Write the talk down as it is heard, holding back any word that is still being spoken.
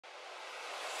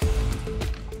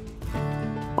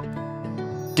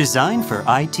Designed for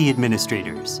IT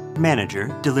administrators,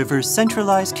 Manager delivers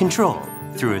centralized control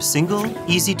through a single,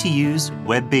 easy-to-use,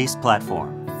 web-based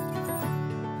platform.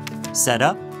 Set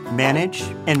up, manage,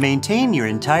 and maintain your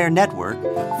entire network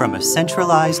from a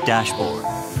centralized dashboard.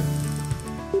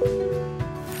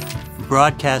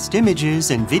 Broadcast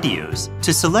images and videos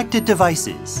to selected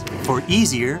devices for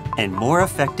easier and more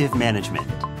effective management.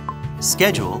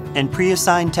 Schedule and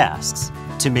pre-assign tasks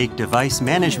to make device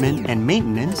management and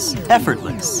maintenance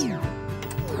effortless.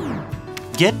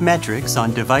 Get metrics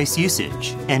on device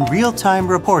usage and real-time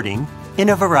reporting in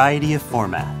a variety of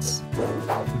formats.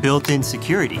 Built-in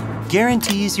security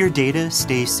guarantees your data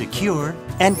stays secure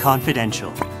and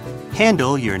confidential.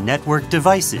 Handle your network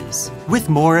devices with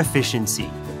more efficiency.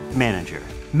 Manager.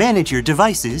 Manage your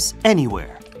devices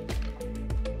anywhere.